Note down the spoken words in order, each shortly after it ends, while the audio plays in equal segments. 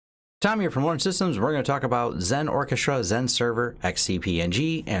Tom here from Learn Systems. We're going to talk about Xen Orchestra, Xen Server,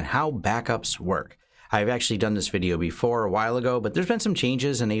 xcp-ng, and how backups work. I've actually done this video before a while ago, but there's been some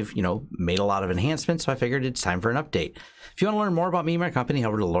changes and they've, made a lot of enhancements, so I figured it's time for an update. If you want to learn more about me and my company, head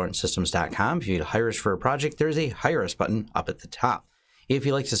over to lawrencesystems.com. If you need to hire us for a project, there's a Hire Us button up at the top. If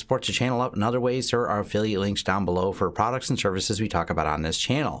you'd like to support the channel out in other ways, there are affiliate links down below for products and services we talk about on this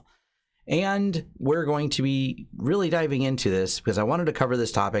channel. And we're going to be really diving into this because I wanted to cover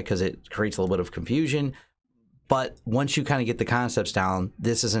this topic because it creates a little bit of confusion. But once you kind of get the concepts down,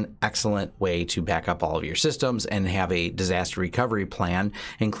 this is an excellent way to back up all of your systems and have a disaster recovery plan,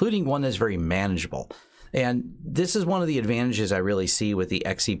 including one that's very manageable. And this is one of the advantages I really see with the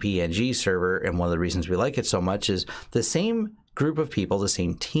xcp-ng server, and one of the reasons we like it so much is the same group of people, the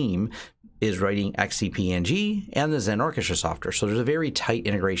same team, is writing xcp-ng and the Xen Orchestra software. So there's a very tight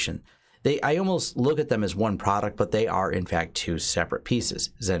integration. I almost look at them as one product, but they are in fact two separate pieces.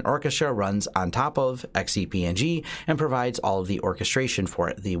 Xen Orchestra runs on top of xcp-ng and provides all of the orchestration for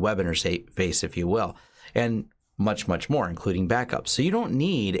it, the web interface, if you will, and much, much more, including backups. So you don't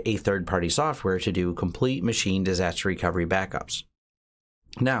need a third-party software to do complete machine disaster recovery backups.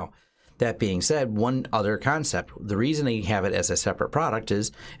 Now, that being said, one other concept, the reason they have it as a separate product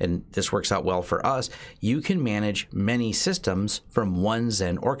is, and this works out well for us, you can manage many systems from one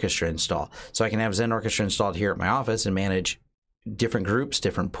Xen Orchestra install. So I can have Xen Orchestra installed here at my office and manage different groups,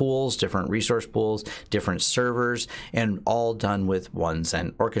 different pools, different resource pools, different servers, and all done with one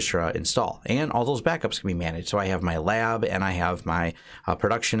Xen Orchestra install. And all those backups can be managed. So I have my lab and I have my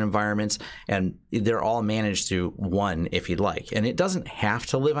production environments, and they're all managed through one if you'd like. And it doesn't have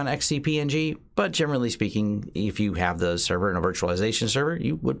to live on xcp-ng, but generally speaking, if you have the server and a virtualization server,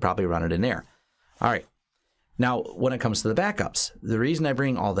 you would probably run it in there. All right. Now, when it comes to the backups, the reason I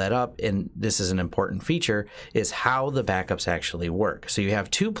bring all that up, and this is an important feature, is how the backups actually work. So you have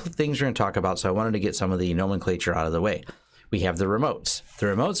two things we're going to talk about, so I wanted to get some of the nomenclature out of the way. We have the remotes. The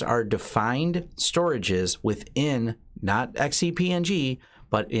remotes are defined storages within, not xcp-ng,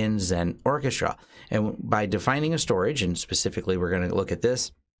 but in Xen Orchestra. And by defining a storage, and specifically we're going to look at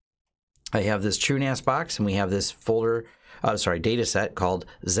this, I have this TrueNAS box, and we have this folder, data set called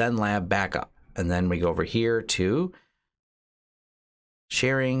Xen Lab Backup. And then we go over here to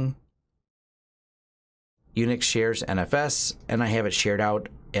sharing, Unix shares NFS, and I have it shared out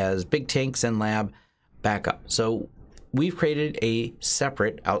as Big Tank Xen Lab Backup. So we've created a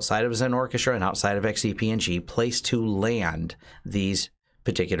separate, outside of Xen Orchestra and outside of xcp-ng, place to land these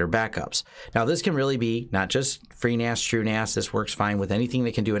particular backups. Now, this can really be not just FreeNAS, TrueNAS. This works fine with anything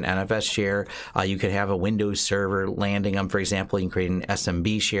that can do an NFS share. You could have a Windows server landing them. For example, you can create an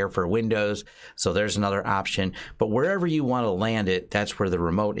SMB share for Windows. So there's another option. But wherever you want to land it, that's where the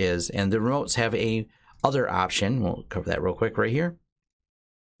remote is. And the remotes have a other option. We'll cover that real quick right here.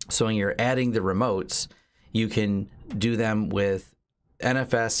 So when you're adding the remotes, you can do them with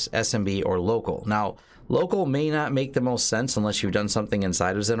NFS, SMB, or local. Now, local may not make the most sense unless you've done something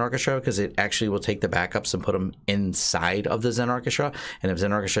inside of Xen Orchestra, because it actually will take the backups and put them inside of the Xen Orchestra. And if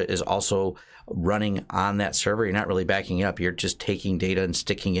Xen Orchestra is also running on that server, you're not really backing it up. You're just taking data and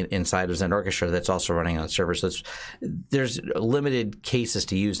sticking it inside of Xen Orchestra that's also running on the server. So there's limited cases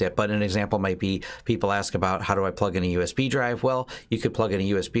to use that. But an example might be, people ask about, how do I plug in a USB drive? Well, you could plug in a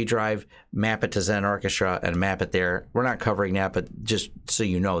USB drive, map it to Xen Orchestra, and map it there. We're not covering that, but just so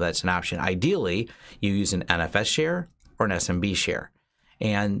you know, that's an option. Ideally, you use an NFS share or an SMB share.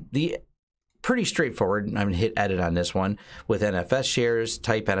 And the pretty straightforward. I'm going to hit edit on this one. With NFS shares,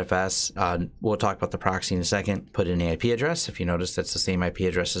 type NFS. We'll talk about the proxy in a second. Put in the IP address. If you notice, that's the same IP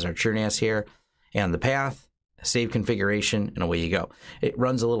address as our TrueNAS here. And the path, save configuration, and away you go. It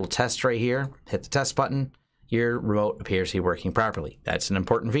runs a little test right here. Hit the test button. Your remote appears to be working properly. That's an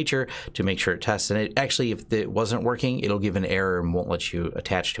important feature to make sure it tests. And it actually, if it wasn't working, it'll give an error and won't let you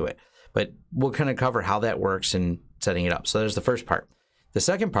attach to it. But we'll kind of cover how that works and setting it up. So there's the first part. The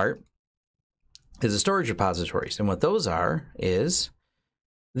second part is the storage repositories. And what those are is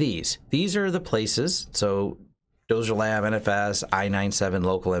these. These are the places. So Dozer Lab, NFS, i97,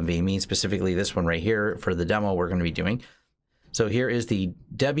 local NVMe, specifically this one right here for the demo we're going to be doing. So here is the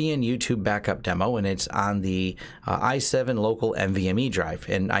Debian YouTube backup demo, and it's on the i7 local NVMe drive.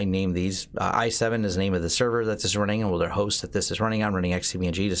 And I named these. i7 is the name of the server that this is running on, well, their host that this is running on, running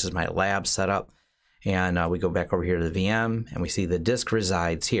xcp-ng. This is my lab setup. And we go back over here to the VM, and we see the disk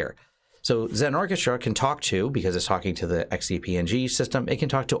resides here. So Xen Orchestra can talk to, because it's talking to the xcp-ng system, it can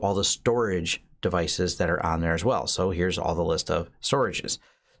talk to all the storage devices that are on there as well. So here's all the list of storages.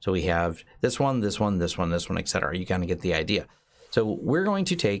 So we have this one, this one, this one, this one, etc. You kind of get the idea. So we're going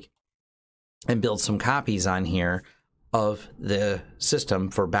to take and build some copies on here of the system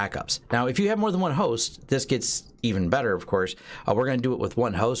for backups. Now, if you have more than one host, this gets even better, of course. We're going to do it with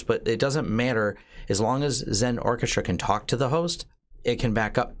one host, but it doesn't matter. As long as Xen Orchestra can talk to the host, it can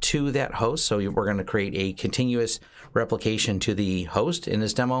back up to that host. So we're going to create a continuous replication to the host in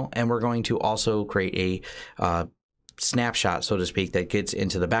this demo, and we're going to also create a snapshot, so to speak, that gets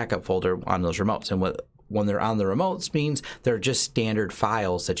into the backup folder on those remotes. And when they're on the remotes means they're just standard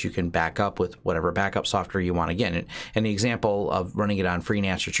files that you can back up with whatever backup software you want. Again, and the example of running it on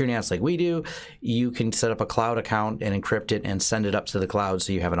FreeNAS or TrueNAS like we do, you can set up a cloud account and encrypt it and send it up to the cloud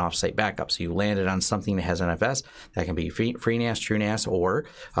so you have an offsite backup. So you land it on something that has NFS. That can be FreeNAS, TrueNAS, or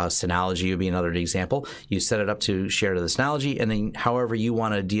Synology would be another example. You set it up to share to the Synology, and then however you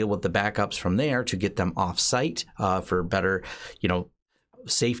want to deal with the backups from there to get them offsite for better,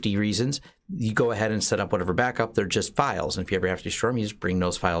 safety reasons, you go ahead and set up whatever backup. They're just files. And if you ever have to restore them, you just bring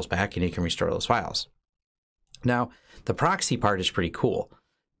those files back and you can restore those files. Now, the proxy part is pretty cool.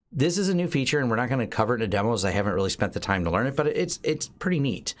 This is a new feature, and we're not going to cover it in a demo as I haven't really spent the time to learn it, but it's pretty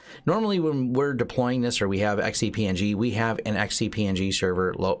neat. Normally, when we're deploying this or we have xcp-ng, we have an xcp-ng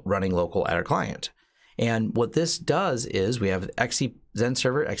server running local at our client. And what this does is we have Xen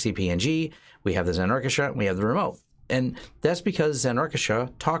server, xcp-ng, we have the Xen Orchestra, and we have the remote. And that's because Xen Orchestra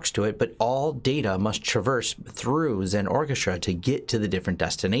talks to it, but all data must traverse through Xen Orchestra to get to the different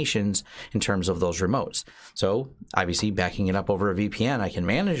destinations in terms of those remotes. So obviously backing it up over a VPN, I can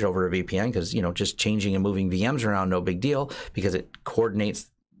manage over a VPN because, just changing and moving VMs around, no big deal because it coordinates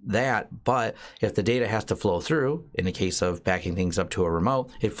that. But if the data has to flow through, in the case of backing things up to a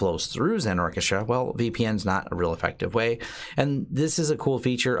remote, it flows through Xen Orchestra. Well, VPN's not a real effective way. And this is a cool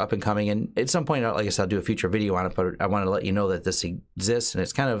feature up and coming. And at some point, like I said, I'll do a future video on it, but I want to let you know that this exists, and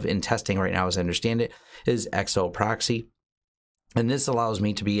it's kind of in testing right now as I understand it, is XO proxy. And this allows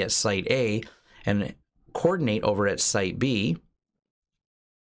me to be at site A and coordinate over at site B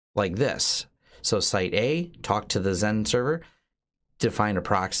like this. So site A, talk to the Xen server, define a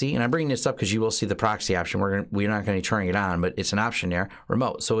proxy, and I'm bringing this up because you will see the proxy option. We're not going to be turning it on, but it's an option there,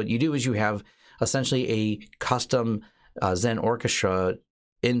 remote. So what you do is you have essentially a custom Xen Orchestra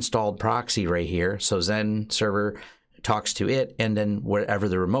installed proxy right here. So Xen server talks to it, and then wherever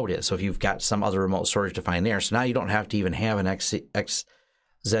the remote is. So if you've got some other remote storage defined there, so now you don't have to even have an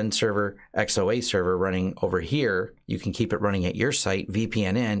Xen server, XOA server running over here. You can keep it running at your site,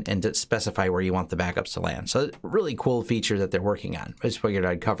 VPN in, and specify where you want the backups to land. So really cool feature that they're working on. I just figured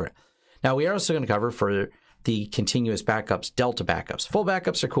I'd cover it. Now we are also going to cover for the continuous backups, Delta backups. Full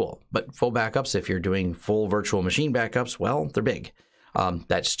backups are cool, but full backups, if you're doing full virtual machine backups, well, they're big.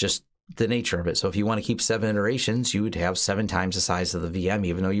 That's just the nature of it. So if you want to keep 7 iterations, you would have 7 times the size of the VM,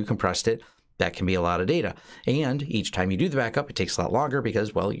 even though you compressed it. That can be a lot of data. And each time you do the backup, it takes a lot longer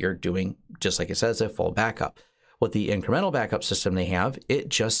because, well, you're doing, just like it says, a full backup. What the incremental backup system they have, it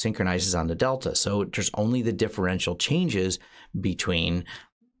just synchronizes on the Delta. So there's only the differential changes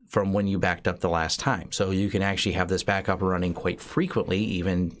from when you backed up the last time. So you can actually have this backup running quite frequently.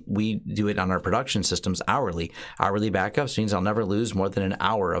 Even we do it on our production systems hourly. Hourly backups means I'll never lose more than an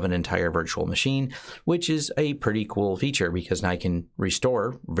hour of an entire virtual machine, which is a pretty cool feature because now I can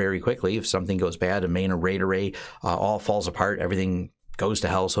restore very quickly. If something goes bad, a main RAID array all falls apart, everything goes to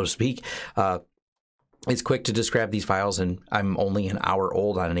hell, so to speak. It's quick to just grab these files, and I'm only an hour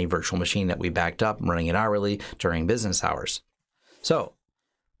old on any virtual machine that we backed up. I'm running it hourly during business hours. So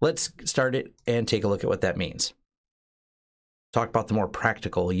let's start it and take a look at what that means. Talk about the more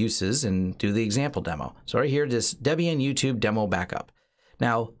practical uses and do the example demo. So right here, this Debian YouTube demo backup.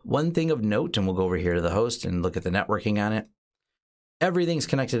 Now, one thing of note, and we'll go over here to the host and look at the networking on it. Everything's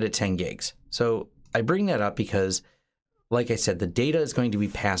connected at 10 gigs. So I bring that up because, like I said, the data is going to be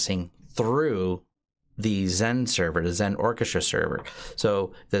passing through the Xen server, the Xen Orchestra server.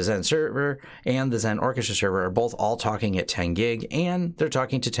 So the Xen server and the Xen Orchestra server are both all talking at 10 gig, and they're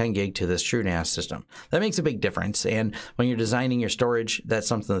talking to 10 gig to this TrueNAS system. That makes a big difference. And when you're designing your storage, that's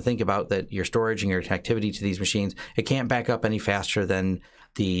something to think about, that your storage and your connectivity to these machines, it can't back up any faster than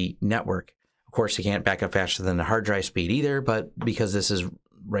the network. Of course, it can't back up faster than the hard drive speed either, but because this is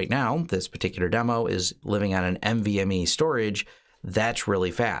right now, this particular demo is living on an NVMe storage, that's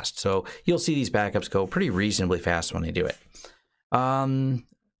really fast. So you'll see these backups go pretty reasonably fast when they do it. Debian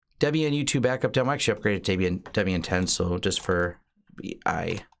YouTube backup demo, actually upgraded to Debian 10, so just for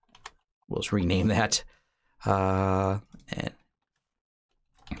we'll just rename that. And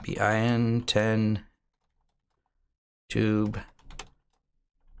BIN 10 tube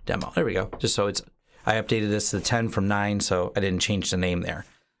demo. There we go. Just so I updated this to 10 from 9, so I didn't change the name there.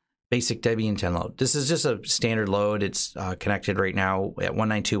 basic Debian 10 load. This is just a standard load. It's connected right now at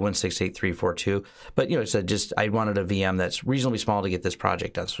 192.168.342. But it's I wanted a VM that's reasonably small to get this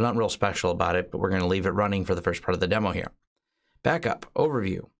project done. So nothing real special about it, but we're going to leave it running for the first part of the demo here. Backup,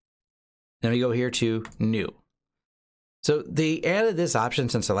 overview. Then we go here to new. So they added this option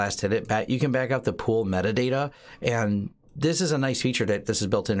since I last hit it. You can back up the pool metadata, and this is a nice feature that this is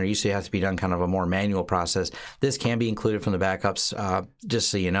built in. Or used to have to be done kind of a more manual process. This can be included from the backups,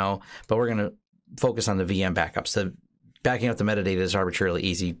 just so you know. But we're going to focus on the VM backups. The backing up the metadata is arbitrarily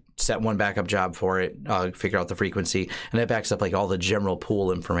easy. Set one backup job for it, figure out the frequency, and that backs up like all the general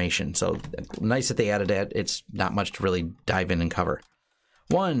pool information. So nice that they added that. It's not much to really dive in and cover.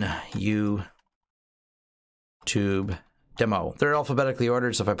 One YouTube demo. They're alphabetically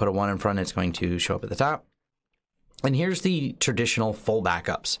ordered, so if I put a 1 in front, it's going to show up at the top. And here's the traditional full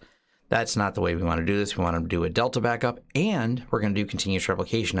backups. That's not the way we want to do this. We want to do a Delta backup, and we're going to do continuous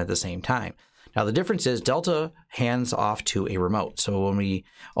replication at the same time. Now, the difference is Delta hands off to a remote. So when we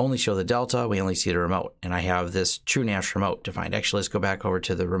only show the Delta, we only see the remote. And I have this TrueNAS remote defined. Actually, let's go back over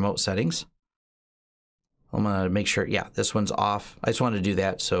to the remote settings. I'm going to make sure, yeah, this one's off. I just wanted to do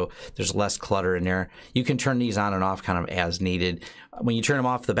that so there's less clutter in there. You can turn these on and off kind of as needed. When you turn them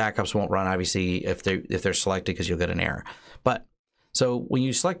off, the backups won't run, obviously, if they're selected, because you'll get an error. But so when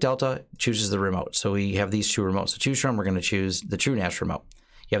you select Delta, it chooses the remote. So we have these two remotes to choose from. We're going to choose the TrueNAS remote.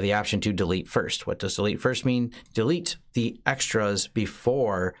 You have the option to delete first. What does delete first mean? Delete the extras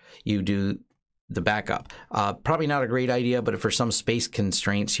before you do the backup. Probably not a great idea, but for some space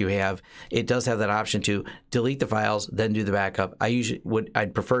constraints you have, it does have that option to delete the files, then do the backup.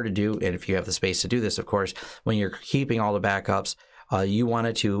 I'd prefer to do, and if you have the space to do this, of course, when you're keeping all the backups, you want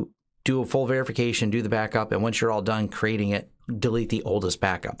it to do a full verification, do the backup, and once you're all done creating it, delete the oldest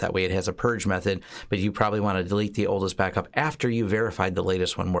backup. That way it has a purge method, but you probably want to delete the oldest backup after you verified the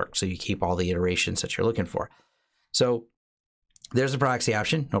latest one worked, so you keep all the iterations that you're looking for. So there's a proxy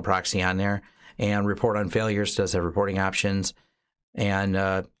option, no proxy on there. And report on failures does have reporting options. And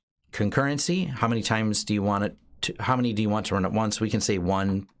concurrency, how many times do you want it to, how many do you want to run at once? We can say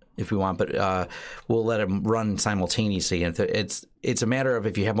 1 if we want, but we'll let them run simultaneously. And it's a matter of,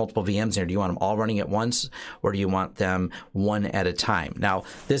 if you have multiple VMs there, do you want them all running at once, or do you want them one at a time? Now,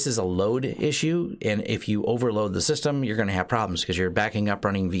 this is a load issue, and if you overload the system, you're going to have problems because you're backing up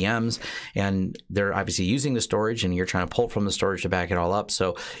running VMs, and they're obviously using the storage, and you're trying to pull from the storage to back it all up.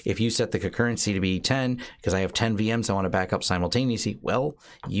 So if you set the concurrency to be 10, because I have 10 VMs I want to back up simultaneously, well,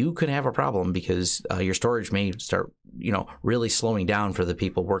 you could have a problem because your storage may start, really slowing down for the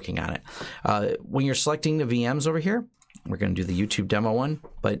people working on it. When you're selecting the VMs over here, we're going to do the YouTube demo one,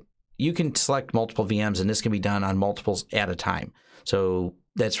 but you can select multiple VMs, and this can be done on multiples at a time. So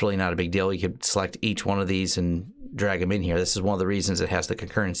that's really not a big deal. You could select each one of these and drag them in here. This is one of the reasons it has the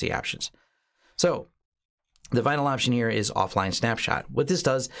concurrency options. So the final option here is offline snapshot. What this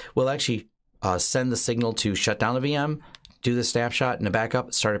does will actually send the signal to shut down the VM, do the snapshot and the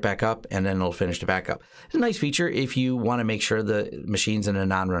backup, start it back up, and then it'll finish the backup. It's a nice feature if you want to make sure the machine's in a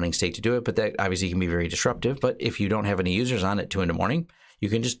non-running state to do it, but that obviously can be very disruptive. But if you don't have any users on at 2 in the morning, you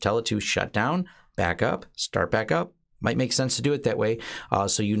can just tell it to shut down, back up, start back up. Might make sense to do it that way,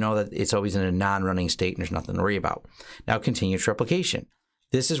 so you know that it's always in a non-running state and there's nothing to worry about. Now, continuous replication.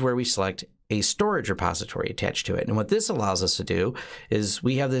 This is where we select a storage repository attached to it. And what this allows us to do is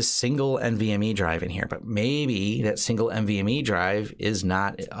we have this single NVMe drive in here, but maybe that single NVMe drive is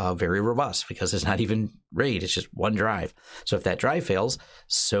not very robust because it's not even RAID, it's just one drive. So if that drive fails,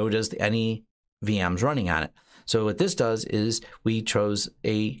 so does any VMs running on it. So what this does is we chose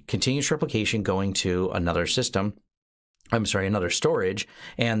a continuous replication going to another system, another storage,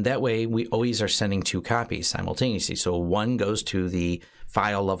 and that way we always are sending 2 copies simultaneously. So one goes to the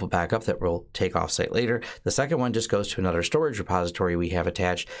file level backup that we'll take offsite later. The second one just goes to another storage repository we have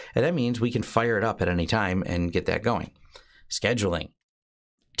attached, and that means we can fire it up at any time and get that going. Scheduling.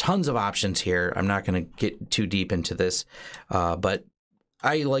 Tons of options here. I'm not going to get too deep into this, but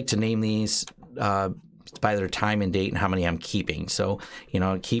I like to name these by their time and date and how many I'm keeping. So,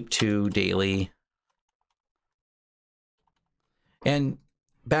 keep 2 daily. And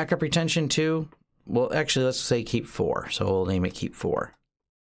backup retention 2, well, actually, let's say keep 4. So we'll name it keep 4.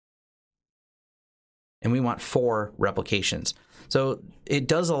 And we want 4 replications. So it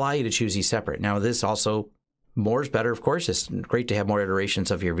does allow you to choose these separate. Now, this also, more is better, of course. It's great to have more iterations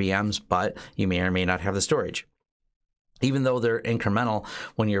of your VMs, but you may or may not have the storage. Even though they're incremental,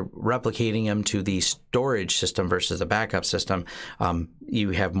 when you're replicating them to the storage system versus the backup system, you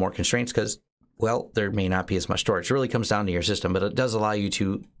have more constraints because well, there may not be as much storage. It really comes down to your system, but it does allow you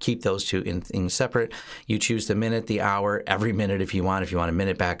to keep those two in separate. You choose the minute, the hour, every minute if you want. If you want a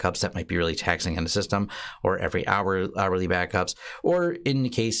minute backups, that might be really taxing on the system, or every hour, hourly backups. Or in the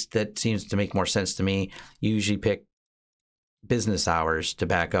case that seems to make more sense to me, you usually pick business hours to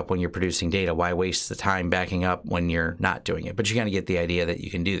back up when you're producing data. Why waste the time backing up when you're not doing it? But you kind of get the idea that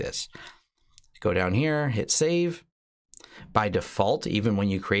you can do this. Go down here, hit save. By default, even when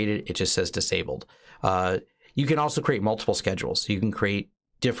you create it, it just says disabled. You can also create multiple schedules. You can create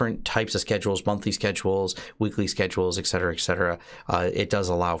different types of schedules, monthly schedules, weekly schedules, et cetera, et cetera. It does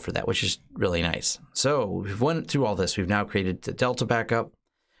allow for that, which is really nice. So we've went through all this. We've now created the Delta backup.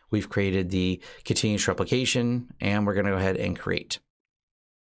 We've created the continuous replication, and we're going to go ahead and create.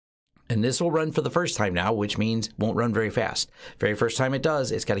 And this will run for the first time now, which means it won't run very fast. Very first time it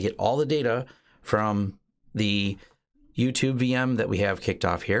does, it's got to get all the data from the YouTube VM that we have kicked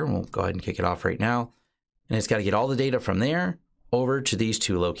off here. We'll go ahead and kick it off right now. And it's got to get all the data from there over to these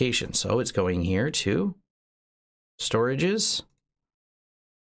two locations. So it's going here to storages,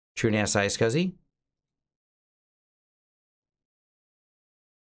 TrueNAS iSCSI.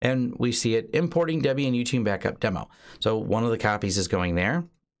 And we see it importing Debian YouTube backup demo. So one of the copies is going there.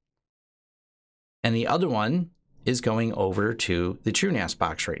 And the other one is going over to the TrueNAS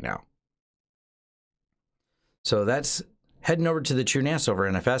box right now. So that's heading over to the TrueNAS over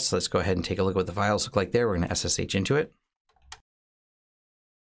NFS. Let's go ahead and take a look at what the files look like there. We're going to SSH into it.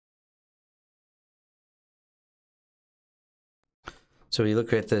 So we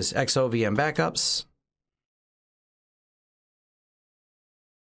look at this XOVM backups.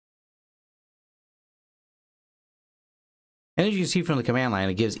 And as you can see from the command line,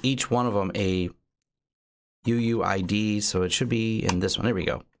 it gives each one of them a UUID. So it should be in this one. There we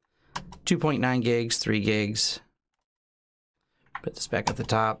go. 2.9 gigs, 3 gigs. Put this back at the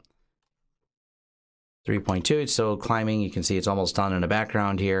top. 3.2, it's still climbing. You can see it's almost done in the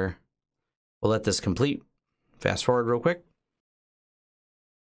background here. We'll let this complete. Fast forward real quick.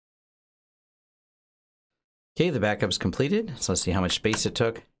 Okay, the backup's completed. So let's see how much space it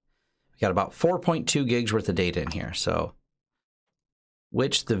took. We got about 4.2 gigs worth of data in here. So,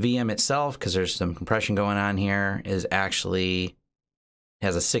 which the VM itself, because there's some compression going on here, is actually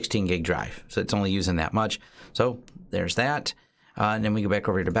has a 16 gig drive. So it's only using that much. So there's that. And then we go back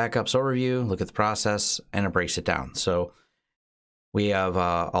over to backups overview, look at the process, and it breaks it down. So we have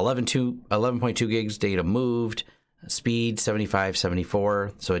 11.2 gigs data moved, speed 75,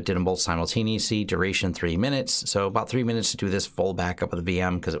 74. So it did them both simultaneously, duration 3 minutes. So about 3 minutes to do this full backup of the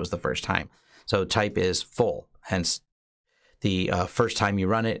VM because it was the first time. So type is full, hence the first time you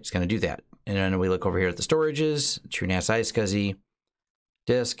run it, it's going to do that. And then we look over here at the storages, TrueNAS iSCSI,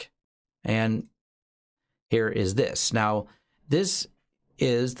 disk, and here is this. Now, this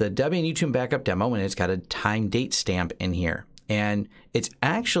is the Debian YouTube backup demo, and it's got a time date stamp in here. And it's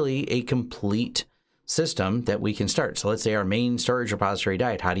actually a complete system that we can start. So let's say our main storage repository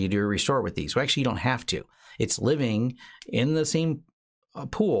died. How do you do a restore with these? Well, actually, you don't have to. It's living in the same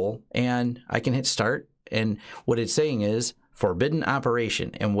pool, and I can hit start. And what it's saying is forbidden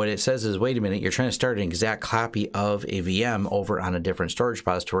operation. And what it says is, wait a minute, you're trying to start an exact copy of a VM over on a different storage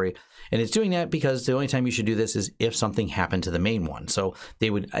repository. And it's doing that because the only time you should do this is if something happened to the main one. So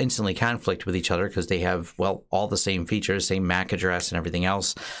they would instantly conflict with each other because they have, well, all the same features, same MAC address and everything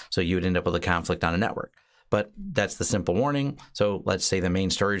else. So you would end up with a conflict on a network. But that's the simple warning. So let's say the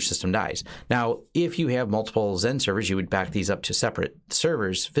main storage system dies. Now, if you have multiple Xen servers, you would back these up to separate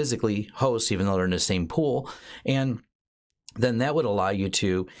servers, physically hosts, even though they're in the same pool. And then that would allow you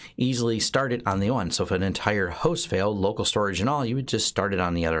to easily start it on the one. So if an entire host failed, local storage and all, you would just start it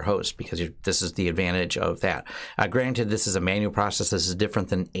on the other host because this is the advantage of that. Granted, this is a manual process. This is different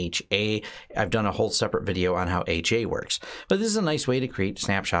than HA. I've done a whole separate video on how HA works. But this is a nice way to create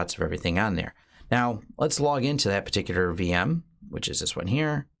snapshots of everything on there. Now, let's log into that particular VM, which is this one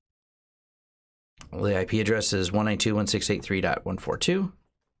here. The IP address is 192.168.3.142.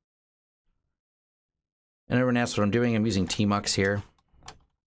 And everyone asks what I'm doing. I'm using tmux here.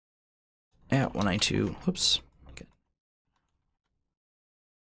 Yeah, 192, whoops. Okay.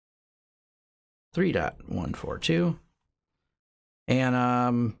 3.142.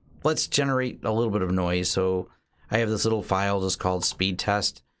 And let's generate a little bit of noise. So I have this little file just called speed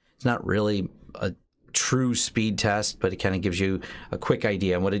test. It's not really a true speed test, but it kind of gives you a quick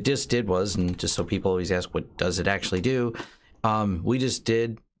idea. And what it just did was, and just so people always ask, what does it actually do? We just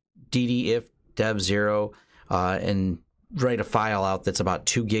did dd if dev 0 and write a file out that's about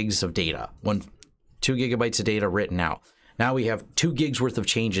 2 gigs of data, 2 gigabytes of data written out. Now we have 2 gigs worth of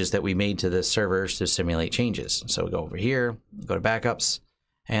changes that we made to this server to simulate changes. So we go over here, go to backups,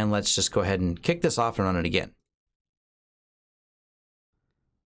 And let's just go ahead and kick this off and run it again.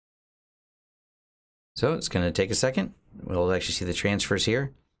 So it's going to take a second. We'll actually see the transfers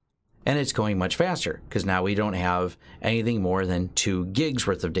here. And it's going much faster because now we don't have anything more than 2 gigs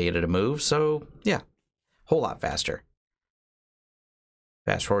worth of data to move. So yeah, a whole lot faster.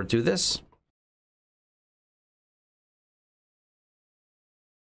 Fast forward through this.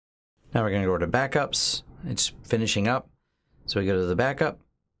 Now we're going to go to backups. It's finishing up. So we go to the backup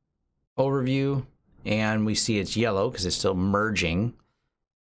overview and we see it's yellow because it's still merging.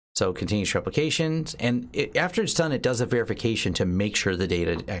 So continuous replications, and after it's done, it does a verification to make sure the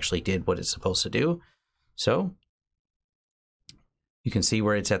data actually did what it's supposed to do. So you can see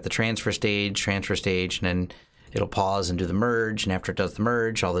where it's at the transfer stage, and then it'll pause and do the merge, and after it does the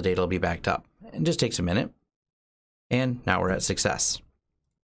merge, all the data will be backed up. It just takes a minute, and now we're at success.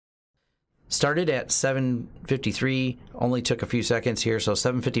 Started at 7:53, only took a few seconds here, so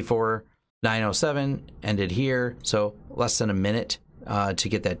 7:54, 9:07, ended here, so less than a minute. To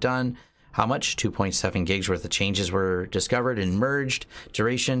get that done. How much? 2.7 gigs worth of changes were discovered and merged.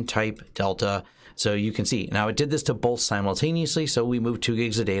 Duration, type, delta. So you can see. Now it did this to both simultaneously. So we moved 2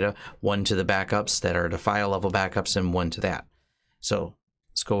 gigs of data, one to the backups that are the file level backups and one to that. So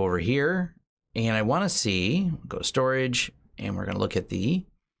let's go over here. And I want to see, go to storage, and we're going to look at the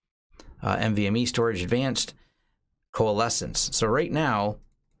NVMe storage advanced coalescence. So right now,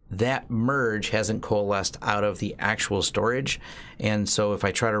 that merge hasn't coalesced out of the actual storage. And so if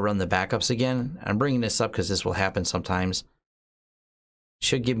I try to run the backups again, I'm bringing this up because this will happen sometimes. It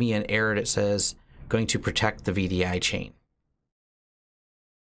should give me an error that says going to protect the VDI chain.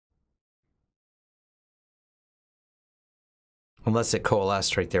 Unless it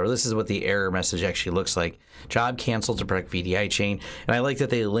coalesced right there. Well, this is what the error message actually looks like. Job canceled to protect VDI chain. And I like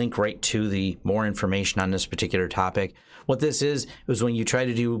that they link right to the more information on this particular topic. What this is when you try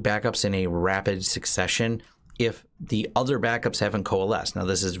to do backups in a rapid succession, if the other backups haven't coalesced. Now,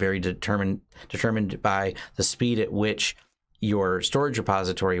 this is very determined by the speed at which your storage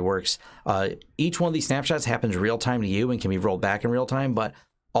repository works. Each one of these snapshots happens real time to you and can be rolled back in real time, but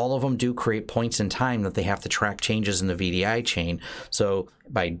all of them do create points in time that they have to track changes in the VDI chain. So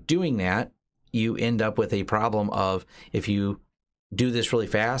by doing that, you end up with a problem of if you do this really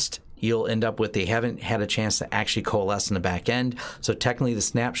fast, you'll end up with they haven't had a chance to actually coalesce in the back end. So technically the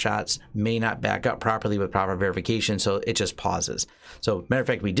snapshots may not back up properly with proper verification, so it just pauses. So matter of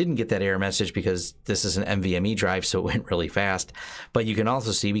fact, we didn't get that error message because this is an NVMe drive, so it went really fast. But you can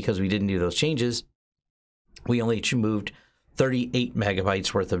also see because we didn't do those changes, we only moved 38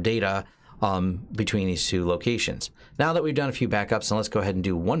 megabytes worth of data between these 2 locations. Now that we've done a few backups, and let's go ahead and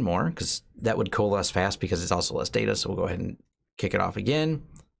do one more because that would coalesce fast because it's also less data. So we'll go ahead and kick it off again.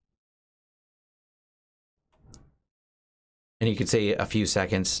 And you could say a few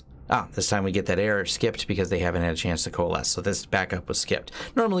seconds. This time we get that error skipped because they haven't had a chance to coalesce. So this backup was skipped.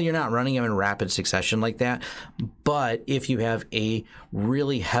 Normally you're not running them in rapid succession like that. But if you have a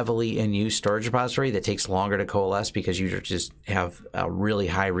really heavily in use storage repository that takes longer to coalesce because you just have really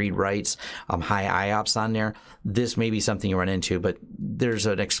high read writes, high IOPS on there, this may be something you run into. But there's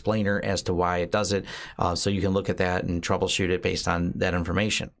an explainer as to why it does it. So you can look at that and troubleshoot it based on that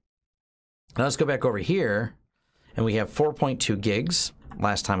information. Now let's go back over here. And we have 4.2 gigs.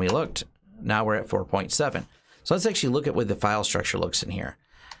 Last time we looked, now we're at 4.7. So let's actually look at what the file structure looks in here.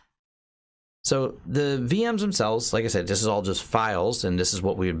 So the VMs themselves, like I said, this is all just files, and this is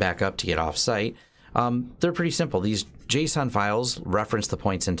what we would back up to get off-site. They're pretty simple. These JSON files reference the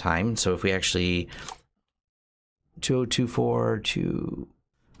points in time. So if we actually 2024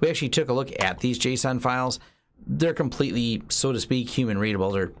 we actually took a look at these JSON files. They're completely, so to speak, human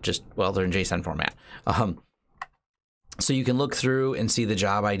readable. They're just, well, they're in JSON format. So you can look through and see the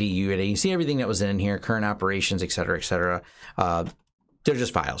job ID, UID, you see everything that was in here, current operations, et cetera, et cetera. They're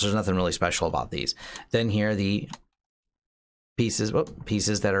just files. There's nothing really special about these. Then here are the pieces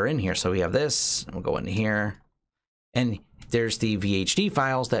that are in here. So we have this, and we'll go into here. And there's the VHD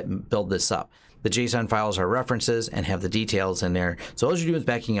files that build this up. The JSON files are references and have the details in there. So all you're doing is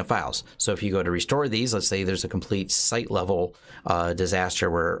backing up files. So if you go to restore these, let's say there's a complete site level disaster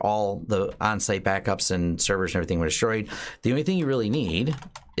where all the on-site backups and servers and everything were destroyed. The only thing you really need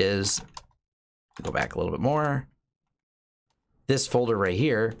is, go back a little bit more, this folder right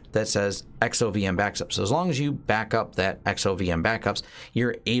here that says XOVM backups. So as long as you back up that XOVM backups,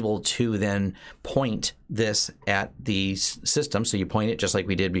 you're able to then point this at the system. So you point it just like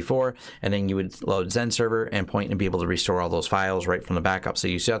we did before, and then you would load Xen server and point and be able to restore all those files right from the backup. So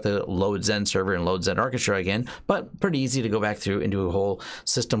you still have to load Xen server and load Xen Orchestra again, but pretty easy to go back through and do a whole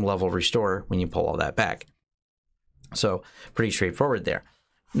system level restore when you pull all that back. So pretty straightforward there.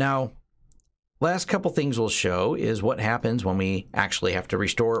 Now, last couple things we'll show is what happens when we actually have to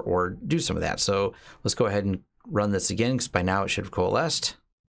restore or do some of that. So let's go ahead and run this again, because by now it should have coalesced.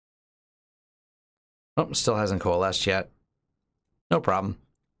 Oh, still hasn't coalesced yet. No problem.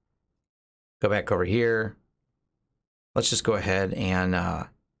 Go back over here. Let's just go ahead and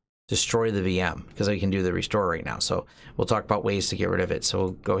destroy the VM, because we can do the restore right now. So we'll talk about ways to get rid of it. So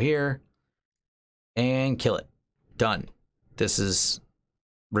we'll go here and kill it. Done. This is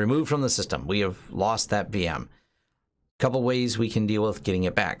removed from the system. We have lost that VM. Couple ways we can deal with getting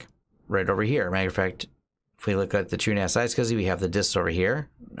it back. Right over here. Matter of fact, if we look at the TrueNAS iSCSI, we have the disks over here.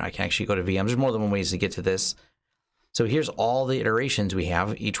 I can actually go to VM. There's more than one ways to get to this. So here's all the iterations we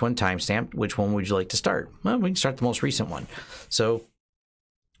have, each one timestamped. Which one would you like to start? Well, we can start the most recent one. So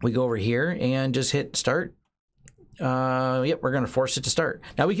we go over here and just hit start. Yep, we're going to force it to start.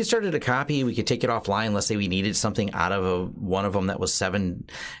 Now we could start it a copy. We could take it offline. Let's say we needed something out of one of them that was 7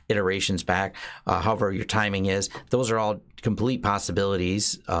 iterations back. However your timing is, those are all complete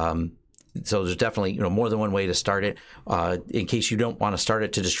possibilities. So there's definitely more than one way to start it. In case you don't want to start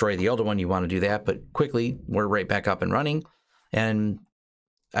it to destroy the older one, you want to do that. But quickly, we're right back up and running. And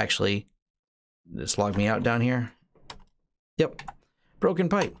actually, just log me out down here. Yep, broken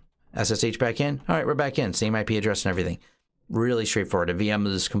pipe. SSH back in. All right, we're back in. Same IP address and everything. Really straightforward. The VM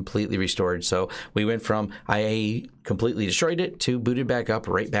is completely restored. So we went from I completely destroyed it to booted back up,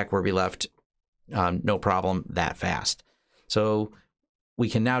 right back where we left. No problem that fast. So we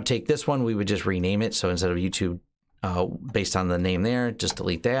can now take this one. We would just rename it. So instead of YouTube, based on the name there, just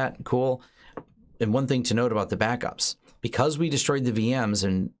delete that. Cool. And one thing to note about the backups, because we destroyed the VMs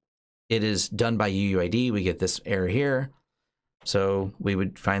and it is done by UUID, we get this error here. So we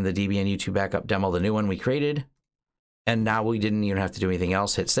would find the DBN YouTube backup demo, the new one we created. And now we didn't even have to do anything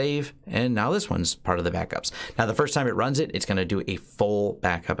else. Hit save. And now this one's part of the backups. Now, the first time it runs it, it's going to do a full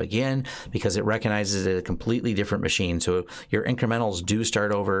backup again because it recognizes it a completely different machine. So your incrementals do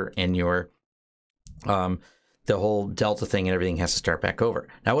start over and your the whole Delta thing and everything has to start back over.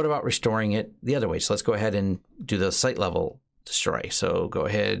 Now, what about restoring it the other way? So let's go ahead and do the site level destroy. So go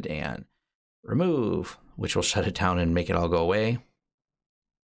ahead and remove, which will shut it down and make it all go away.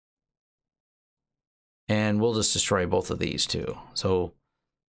 And we'll just destroy both of these too. So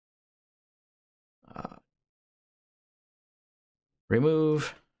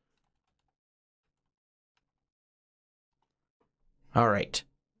remove. All right.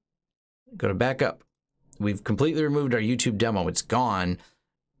 Go to backup. We've completely removed our YouTube demo. It's gone,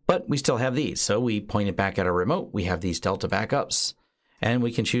 but we still have these. So we point it back at our remote. We have these Delta backups and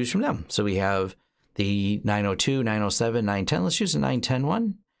we can choose from them. So we have the 902, 907, 910. Let's use the 910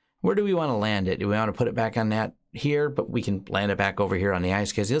 one. Where do we want to land it? Do we want to put it back on that here? But we can land it back over here on the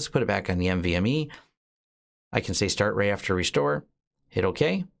iSCSI. Let's put it back on the NVMe. I can say start right after restore. Hit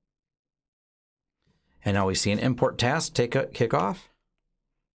OK. And now we see an import task kick off.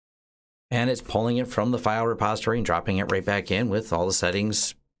 And it's pulling it from the file repository and dropping it right back in with all the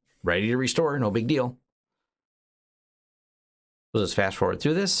settings ready to restore. No big deal. We'll just fast forward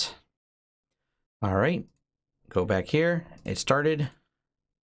through this. All right. Go back here. It started.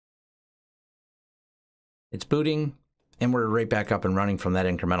 It's booting, and we're right back up and running from that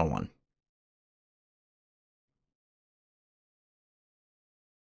incremental one.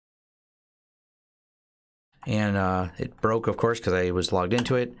 And it broke, of course, because I was logged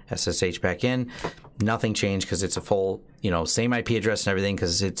into it. SSH back in. Nothing changed because it's a full, same IP address and everything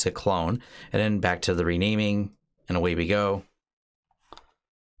because it's a clone. And then back to the renaming, and away we go.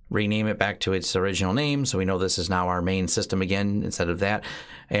 Rename it back to its original name, so we know this is now our main system again instead of that.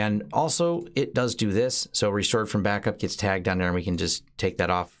 And also, it does do this. So restored from backup gets tagged down there, and we can just take that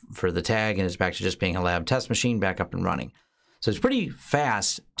off for the tag, and it's back to just being a lab test machine back up and running. So it's pretty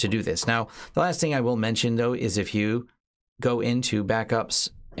fast to do this. Now, the last thing I will mention, though, is if you go into backups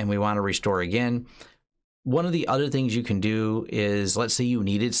and we want to restore again, one of the other things you can do is, let's say you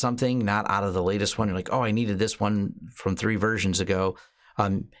needed something, not out of the latest one. You're like, oh, I needed this one from 3 versions ago.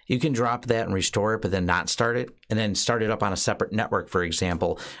 You can drop that and restore it, but then not start it, and then start it up on a separate network, for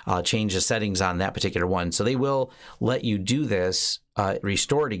example, change the settings on that particular one. So they will let you do this,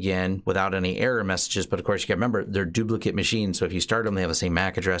 restore it again without any error messages. But of course, you got to remember, they're duplicate machines. So if you start them, they have the same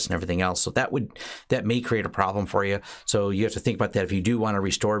MAC address and everything else. So that may create a problem for you. So you have to think about that if you do want to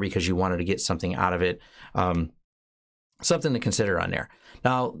restore because you wanted to get something out of it. Something to consider on there.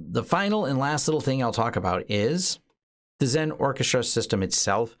 Now, the final and last little thing I'll talk about is the Xen Orchestra system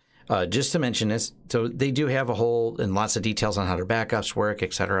itself. Just to mention this, so they do have a whole and lots of details on how their backups work,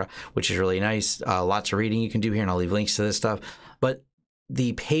 etc., which is really nice. Lots of reading you can do here, and I'll leave links to this stuff. But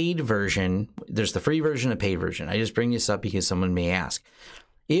the paid version, there's the free version and paid version. I just bring this up because someone may ask.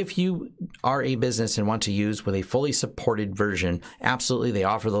 if you are a business and want to use with a fully supported version, absolutely, they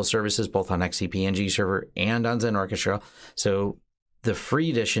offer those services both on xcp-ng server and on Xen Orchestra. So the free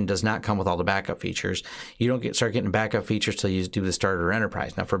edition does not come with all the backup features. You don't start getting backup features till you do the starter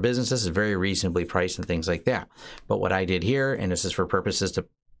enterprise. Now, for businesses, it's very reasonably priced and things like that. But what I did here, and this is for purposes to,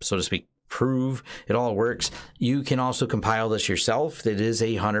 so to speak, prove it all works, you can also compile this yourself. It is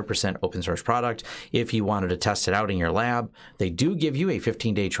a 100% open source product. If you wanted to test it out in your lab, they do give you a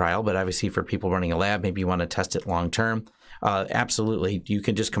 15-day trial, but obviously for people running a lab, maybe you want to test it long term. Absolutely, you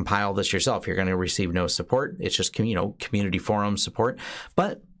can just compile this yourself. You're going to receive no support. It's just, community forum support.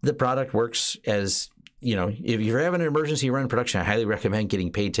 But the product works as, if you're having an emergency run production, I highly recommend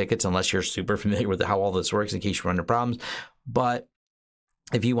getting paid tickets unless you're super familiar with how all this works in case you run into problems. But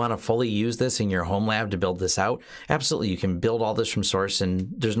if you want to fully use this in your home lab to build this out, absolutely, you can build all this from source, and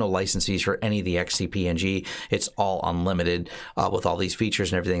there's no license fees for any of the xcp-ng. It's all unlimited with all these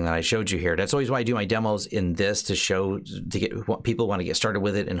features and everything that I showed you here. That's always why I do my demos in this, to show, to get what people want to get started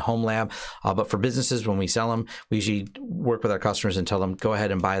with it in home lab. But for businesses, when we sell them, we usually work with our customers and tell them, go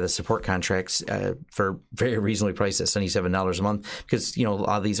ahead and buy the support contracts for very reasonably priced at $77 a month, because a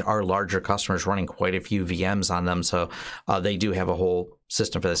lot of these are larger customers running quite a few VMs on them, so they do have a whole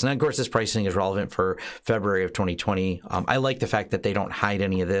system for this. And of course, this pricing is relevant for February of 2020. I like the fact that they don't hide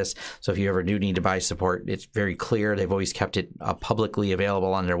any of this. So if you ever do need to buy support, it's very clear. They've always kept it publicly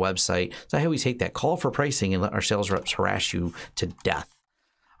available on their website. So I always hate that. Call for pricing and let our sales reps harass you to death.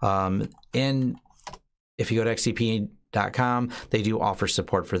 And if you go to xcp.com, they do offer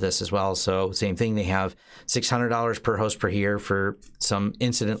support for this as well. So same thing, they have $600 per host per year for some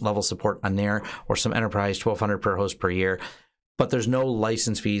incident level support on there, or some enterprise $1,200 per host per year. But there's no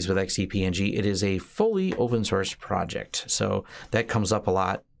license fees with xcp-ng. It is a fully open source project. So that comes up a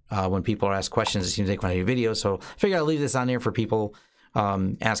lot when people are asked questions. It seems like when I do videos. So I figure I'll leave this on there for people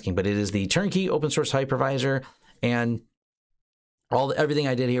asking. But it is the turnkey open source hypervisor, and everything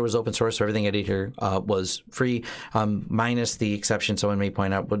I did here was open source. So everything I did here was free, minus the exception. Someone may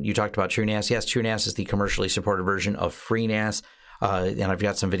point out what you talked about, TrueNAS. Yes, TrueNAS is the commercially supported version of FreeNAS. And I've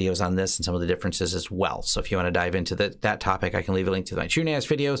got some videos on this and some of the differences as well. So if you want to dive into that topic, I can leave a link to my TrueNAS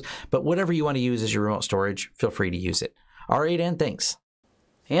videos. But whatever you want to use as your remote storage, feel free to use it. All right, and thanks.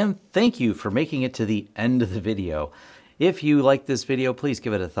 And thank you for making it to the end of the video. If you like this video, please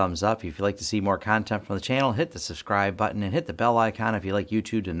give it a thumbs up. If you'd like to see more content from the channel, hit the subscribe button and hit the bell icon if you like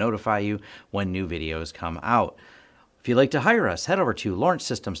YouTube to notify you when new videos come out. If you'd like to hire us, head over to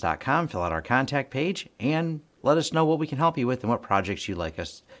lawrencesystems.com, fill out our contact page, and let us know what we can help you with and what projects you'd like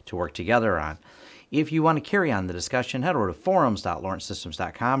us to work together on. If you want to carry on the discussion, head over to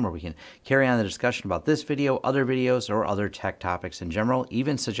forums.lawrencesystems.com, where we can carry on the discussion about this video, other videos, or other tech topics in general.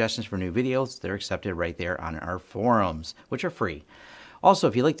 Even suggestions for new videos, they're accepted right there on our forums, which are free. Also,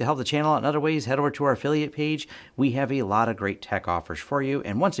 if you'd like to help the channel out in other ways, head over to our affiliate page. We have a lot of great tech offers for you.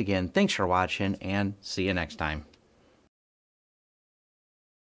 And once again, thanks for watching, and see you next time.